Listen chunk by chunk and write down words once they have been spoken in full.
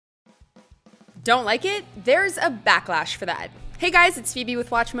Don't like it? There's a backlash for that. Hey guys, it's Phoebe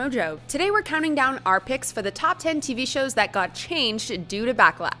with WatchMojo. Today we're counting down our picks for the top 10 TV shows that got changed due to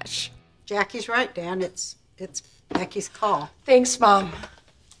backlash. Jackie's right, Dan. It's Becky's call. Thanks, Mom.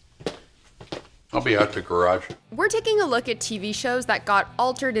 I'll be out the garage. We're taking a look at TV shows that got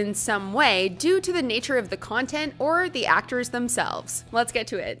altered in some way due to the nature of the content or the actors themselves. Let's get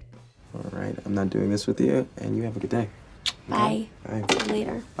to it. All right, I'm not doing this with you, and you have a good day. Bye. Bye. See you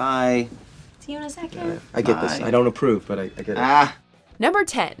later. Bye. See you in a second. I get this. I don't approve, but I get it. Number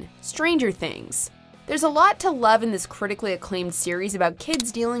 10, Stranger Things. There's a lot to love in this critically acclaimed series about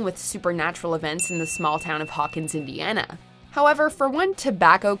kids dealing with supernatural events in the small town of Hawkins, Indiana. However, for one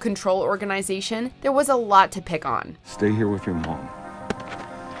tobacco control organization, there was a lot to pick on. Stay here with your mom.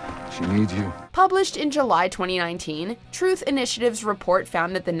 She needs you. Published in July 2019, Truth Initiative's report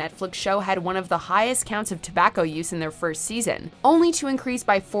found that the Netflix show had one of the highest counts of tobacco use in their first season, only to increase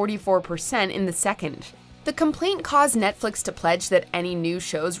by 44% in the second. The complaint caused Netflix to pledge that any new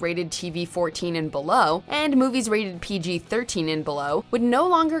shows rated TV 14 and below, and movies rated PG-13 and below, would no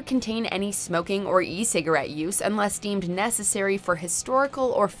longer contain any smoking or e-cigarette use unless deemed necessary for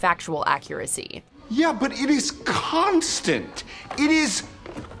historical or factual accuracy. Yeah, but it is constant. It is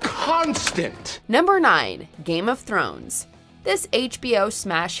constant. Number 9, Game of Thrones. This HBO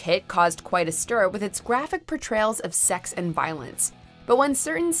smash hit caused quite a stir with its graphic portrayals of sex and violence. But when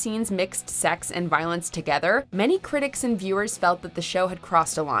certain scenes mixed sex and violence together, many critics and viewers felt that the show had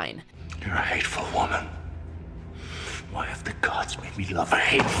crossed a line. You're a hateful woman. Why have the gods made me love a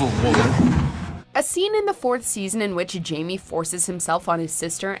hateful woman? A scene in the 4th season in which Jaime forces himself on his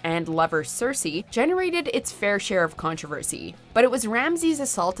sister and lover Cersei generated its fair share of controversy. But it was Ramsay's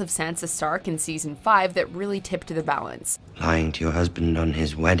assault of Sansa Stark in season 5 that really tipped the balance. Lying to your husband on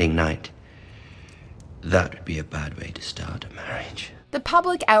his wedding night. That would be a bad way to start a marriage. The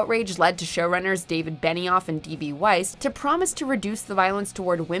public outrage led to showrunners David Benioff and D.B. Weiss to promise to reduce the violence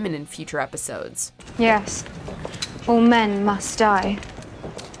toward women in future episodes. Yes, all men must die.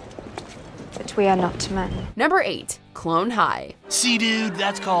 But we are not men. Number 8, Clone High. See, dude,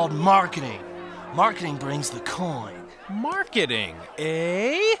 that's called marketing. Marketing brings the coin. Marketing,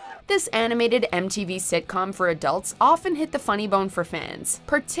 eh? This animated MTV sitcom for adults often hit the funny bone for fans,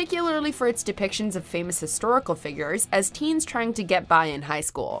 particularly for its depictions of famous historical figures as teens trying to get by in high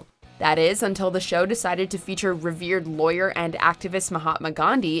school. That is, until the show decided to feature revered lawyer and activist Mahatma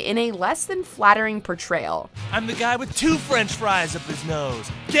Gandhi in a less than flattering portrayal. I'm the guy with 2 French fries up his nose.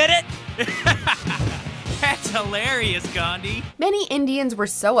 Get it? That's hilarious, Gandhi. Many Indians were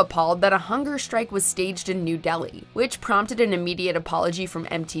so appalled that a hunger strike was staged in New Delhi, which prompted an immediate apology from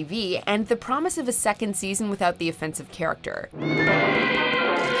MTV and the promise of a second season without the offensive character.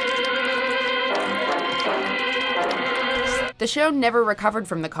 The show never recovered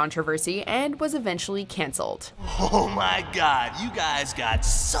from the controversy and was eventually cancelled. Oh my god, you guys got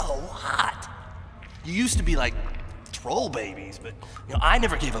so hot. You used to be like troll babies, but I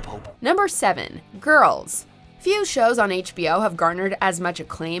never gave up hope. Number 7, Girls. Few shows on HBO have garnered as much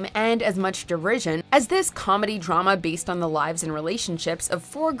acclaim and as much derision as this comedy drama based on the lives and relationships of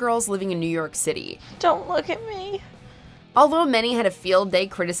 4 girls living in New York City. Don't look at me. Although many had a field day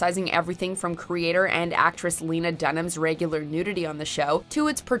criticizing everything from creator and actress Lena Dunham's regular nudity on the show to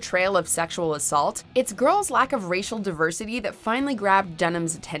its portrayal of sexual assault, it's girls' lack of racial diversity that finally grabbed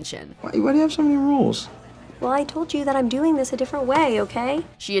Dunham's attention. Why do you have so many rules? Well, I told you that I'm doing this a different way, okay?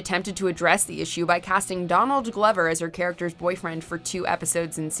 She attempted to address the issue by casting Donald Glover as her character's boyfriend for 2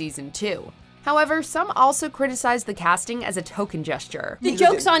 episodes in season 2. However, some also criticized the casting as a token gesture. The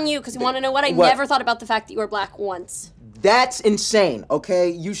joke's on you, because you want to know what? I never thought about the fact that you were black once. That's insane,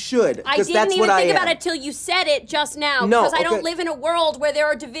 okay? You should, I because didn't that's even what I think am. about it till you said it just now, No, because I don't okay. live in a world where there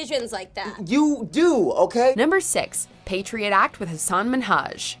are divisions like that. You do, okay? Number 6, Patriot Act with Hassan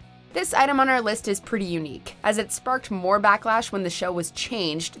Minhaj. This item on our list is pretty unique, as it sparked more backlash when the show was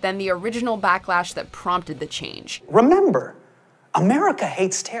changed than the original backlash that prompted the change. Remember, America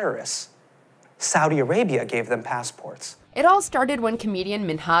hates terrorists. Saudi Arabia gave them passports. It all started when comedian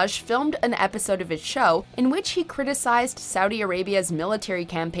Minhaj filmed an episode of his show in which he criticized Saudi Arabia's military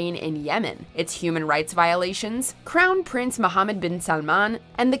campaign in Yemen, its human rights violations, Crown Prince Mohammed bin Salman,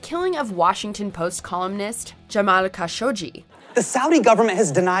 and the killing of Washington Post columnist Jamal Khashoggi. The Saudi government has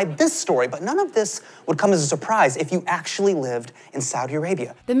denied this story, but none of this would come as a surprise if you actually lived in Saudi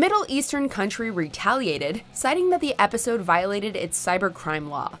Arabia. The Middle Eastern country retaliated, citing that the episode violated its cybercrime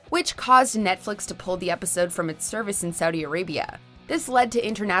law, which caused Netflix to pull the episode from its service in Saudi Arabia. This led to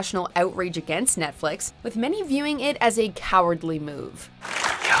international outrage against Netflix, with many viewing it as a cowardly move.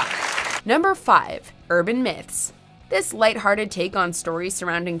 Number 5, Urban Myths. This lighthearted take on stories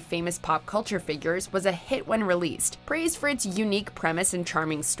surrounding famous pop culture figures was a hit when released, praised for its unique premise and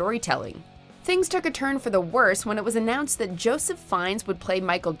charming storytelling. Things took a turn for the worse when it was announced that Joseph Fiennes would play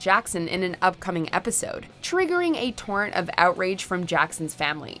Michael Jackson in an upcoming episode, triggering a torrent of outrage from Jackson's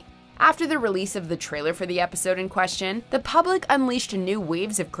family. After the release of the trailer for the episode in question, the public unleashed new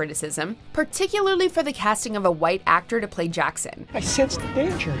waves of criticism, particularly for the casting of a white actor to play Jackson. I sensed the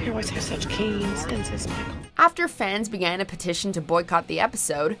danger. He always has such keen senses, Michael. After fans began a petition to boycott the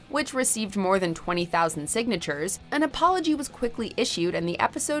episode, which received more than 20,000 signatures, an apology was quickly issued and the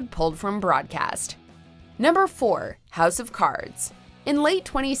episode pulled from broadcast. Number 4. House of Cards. In late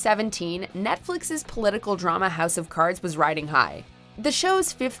 2017, Netflix's political drama House of Cards was riding high. The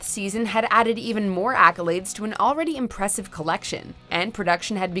show's 5th season had added even more accolades to an already impressive collection, and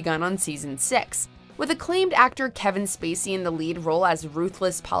production had begun on season 6. With acclaimed actor Kevin Spacey in the lead role as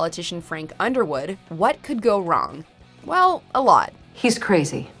ruthless politician Frank Underwood, what could go wrong? Well, a lot. He's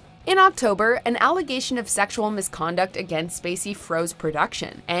crazy. In October, an allegation of sexual misconduct against Spacey froze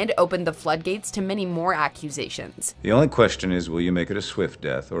production and opened the floodgates to many more accusations. The only question is, will you make it a swift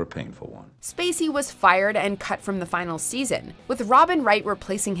death or a painful one? Spacey was fired and cut from the final season, with Robin Wright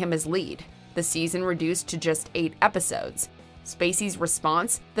replacing him as lead. The season reduced to just 8 episodes. Spacey's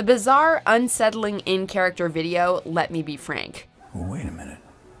response? The bizarre, unsettling in-character video, Let Me Be Frank. Well, wait a minute.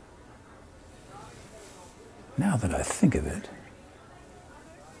 Now that I think of it,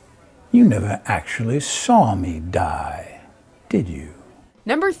 you never actually saw me die, did you?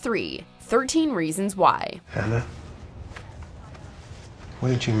 Number 3. 13 Reasons Why. Hannah, what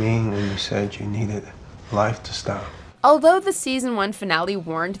did you mean when you said you needed life to stop? Although the season 1 finale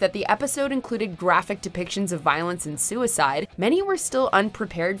warned that the episode included graphic depictions of violence and suicide, many were still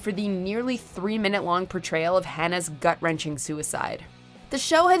unprepared for the nearly 3-minute-long portrayal of Hannah's gut-wrenching suicide. The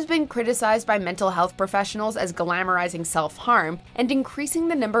show has been criticized by mental health professionals as glamorizing self-harm and increasing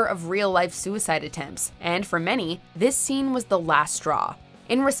the number of real-life suicide attempts, and for many, this scene was the last straw.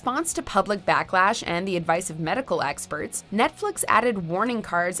 In response to public backlash and the advice of medical experts, Netflix added warning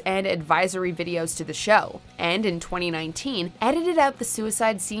cards and advisory videos to the show, and in 2019, edited out the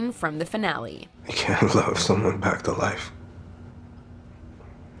suicide scene from the finale. You can't love someone back to life.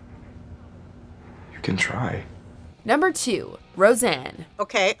 You can try. Number 2. Roseanne.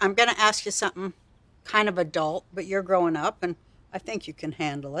 Okay, I'm going to ask you something kind of adult, but you're growing up and I think you can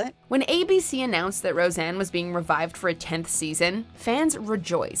handle it. When ABC announced that Roseanne was being revived for a 10th season, fans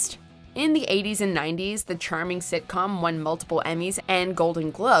rejoiced. In the 80s and 90s, the charming sitcom won multiple Emmys and Golden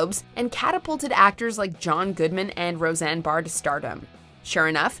Globes and catapulted actors like John Goodman and Roseanne Barr to stardom. Sure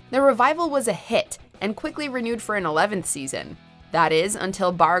enough, the revival was a hit and quickly renewed for an 11th season. That is,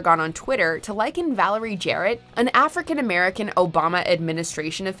 until Barr got on Twitter to liken Valerie Jarrett, an African-American Obama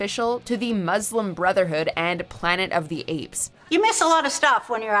administration official, to the Muslim Brotherhood and Planet of the Apes. You miss a lot of stuff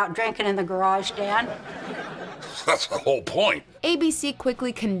when you're out drinking in the garage, Dan. That's the whole point. ABC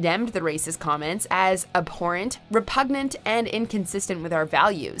quickly condemned the racist comments as abhorrent, repugnant, and inconsistent with our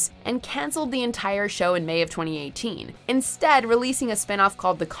values, and canceled the entire show in May of 2018, instead releasing a spinoff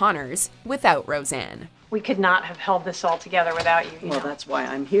called The Connors without Roseanne. We could not have held this all together without you. Well, that's why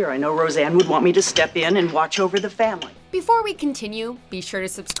I'm here. I know Roseanne would want me to step in and watch over the family. Before we continue, be sure to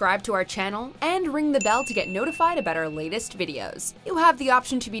subscribe to our channel and ring the bell to get notified about our latest videos. You have the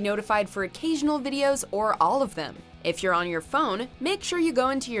option to be notified for occasional videos or all of them. If you're on your phone, make sure you go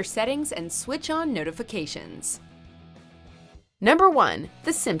into your settings and switch on notifications. Number 1.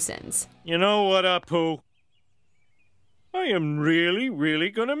 The Simpsons. You know what, Apu? I am really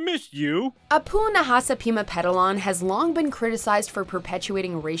gonna miss you. Apu Nahasapima has long been criticized for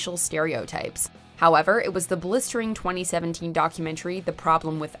perpetuating racial stereotypes. However, it was the blistering 2017 documentary The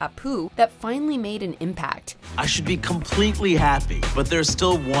Problem with Apu that finally made an impact. I should be completely happy, but there's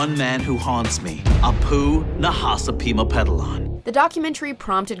still one man who haunts me, Apu Nahasapima. The documentary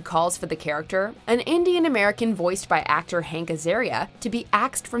prompted calls for the character, an Indian American voiced by actor Hank Azaria, to be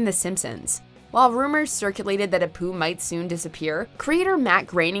axed from The Simpsons. While rumors circulated that Apu might soon disappear, creator Matt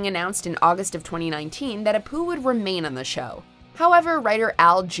Groening announced in August of 2019 that Apu would remain on the show. However, writer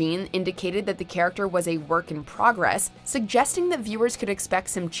Al Jean indicated that the character was a work in progress, suggesting that viewers could expect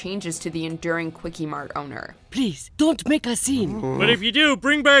some changes to the enduring Quickie Mart owner. Please, don't make a scene. But if you do,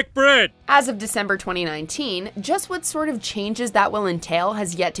 bring back bread. As of December 2019, just what sort of changes that will entail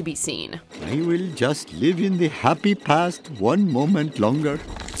has yet to be seen. I will just live in the happy past one moment longer.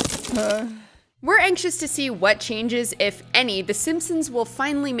 We're anxious to see what changes, if any, The Simpsons will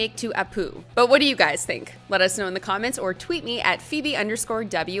finally make to Apu. But what do you guys think? Let us know in the comments or tweet me at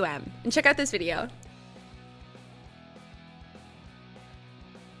Phoebe_WM. And check out this video.